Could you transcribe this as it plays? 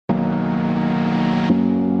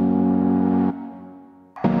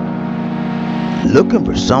Looking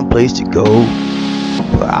for someplace to go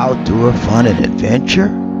for outdoor fun and adventure?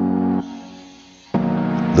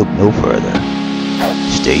 Look no further.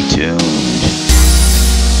 Stay tuned.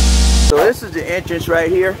 So this is the entrance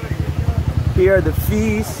right here. Here are the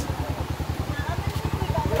fees.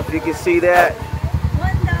 If you can see that.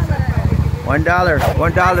 $1.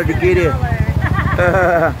 $1 to get in.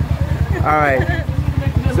 Alright.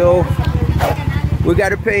 So we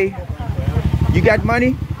gotta pay. You got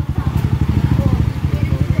money?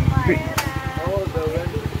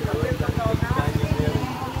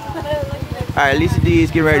 Alright, Lisa D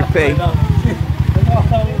is getting ready to pay.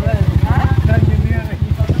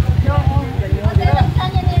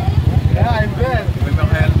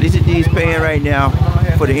 Lisa D is paying right now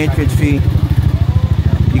for the entrance fee.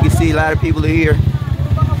 You can see a lot of people are here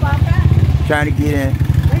trying to get in.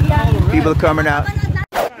 People are coming out.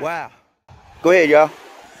 Wow. Go ahead, y'all.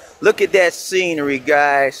 Look at that scenery,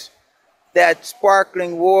 guys. That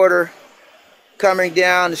sparkling water coming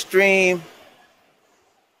down the stream.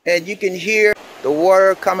 And you can hear the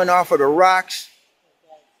water coming off of the rocks.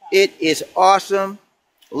 It is awesome.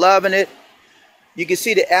 Loving it. You can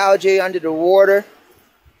see the algae under the water,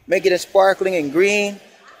 making it sparkling and green.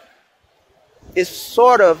 It's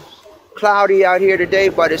sort of cloudy out here today,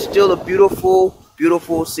 but it's still a beautiful,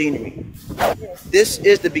 beautiful scenery. This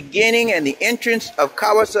is the beginning and the entrance of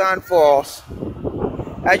Kawasan Falls.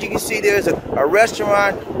 As you can see, there's a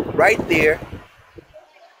restaurant right there.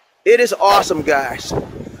 It is awesome, guys.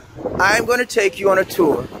 I'm going to take you on a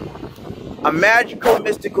tour, a magical,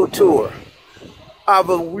 mystical tour of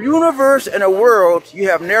a universe and a world you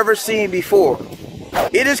have never seen before.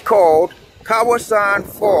 It is called Kawasan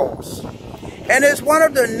Falls, and it's one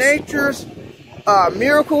of the nature's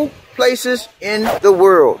miracle places in the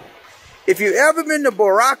world. If you've ever been to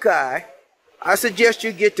Boracay, I suggest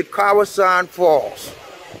you get to Kawasan Falls.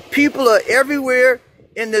 People are everywhere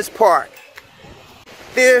in this park.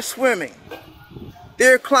 They're swimming.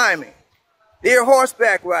 They're climbing. They're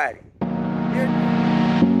horseback riding.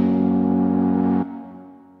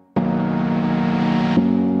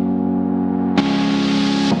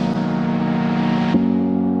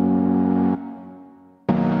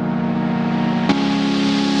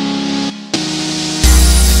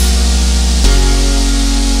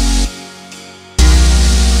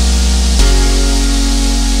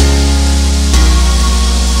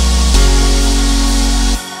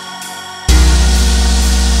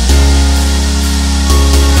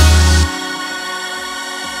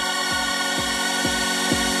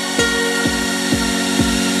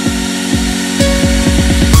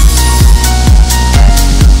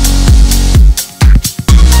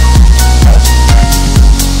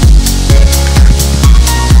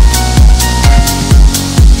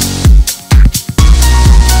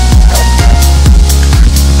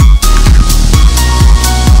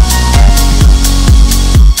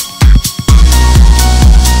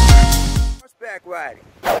 Riding.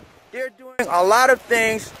 They're doing a lot of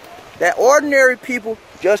things that ordinary people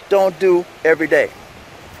just don't do every day.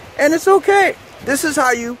 And it's okay. This is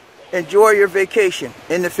how you enjoy your vacation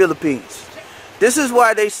in the Philippines. This is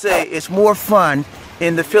why they say it's more fun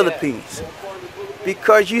in the Philippines.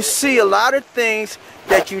 Because you see a lot of things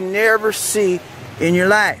that you never see in your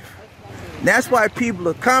life. That's why people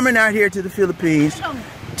are coming out here to the Philippines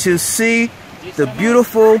to see the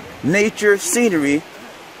beautiful nature scenery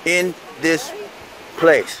in this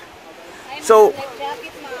place. So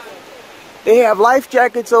they have life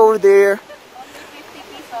jackets over there.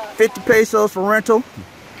 50 pesos for rental.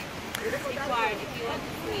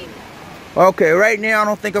 Okay, right now I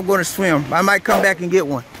don't think I'm going to swim. I might come back and get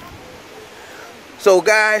one. So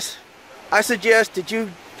guys, I suggest that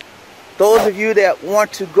those of you that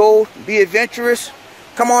want to go be adventurous,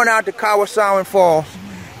 come on out to Kawasan Falls.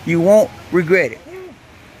 You won't regret it.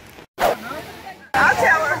 I'll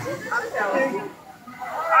tell her. I'll tell her.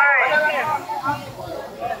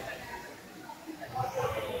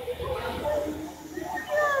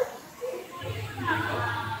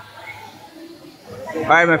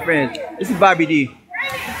 Alright, my friends, this is Bobby D,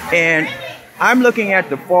 and I'm looking at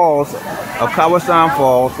the falls of Kawasan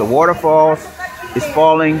Falls. The waterfalls is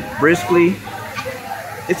falling briskly.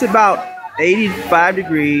 It's about 85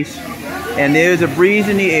 degrees, and there's a breeze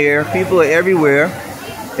in the air. People are everywhere,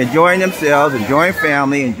 enjoying themselves, enjoying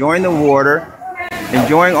family, enjoying the water,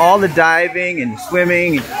 enjoying all the diving and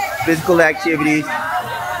swimming and physical activities,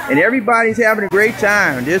 and everybody's having a great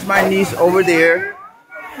time. There's my niece over there.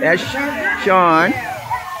 That's Sean.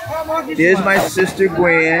 There's my sister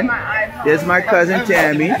Gwen. There's my cousin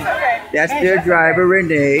Tammy. That's their driver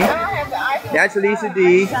Renee. That's Lisa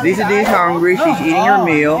D. Lisa D's hungry. She's eating her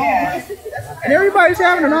meal. and everybody's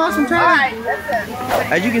having an awesome time.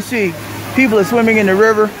 As you can see, people are swimming in the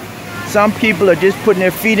river. Some people are just putting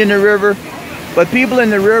their feet in the river, but people in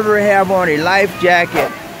the river have on a life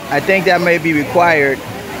jacket. I think that may be required.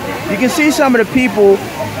 You can see some of the people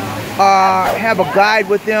have a guide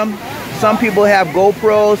with them. Some people have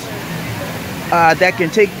GoPros that can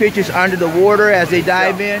take pictures under the water as they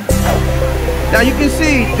dive in. Now you can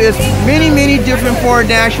see there's many different foreign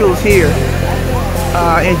nationals here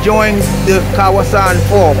enjoying the Kawasan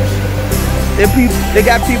Falls. They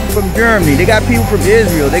got people from Germany, they got people from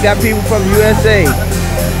Israel, they got people from USA.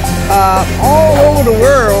 All over the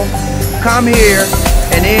world come here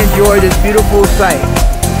and they enjoy this beautiful sight.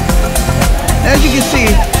 As you can see,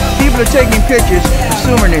 people are taking pictures of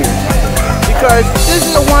souvenirs because this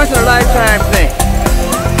is a once-in-a-lifetime thing.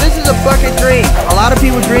 This is a bucket dream. A lot of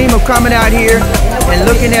people dream of coming out here and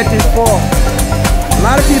looking at this fall. A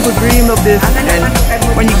lot of people dream of this, and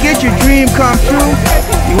when you get your dream come true,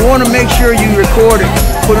 you want to make sure you record it,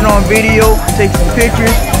 put it on video, take some pictures,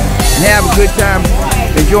 and have a good time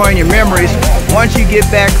enjoying your memories once you get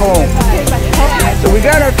back home. So we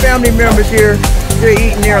got our family members here, they're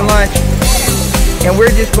eating their lunch, and we're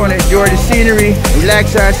just going to enjoy the scenery,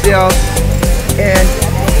 relax ourselves, and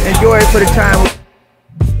enjoy it for the time.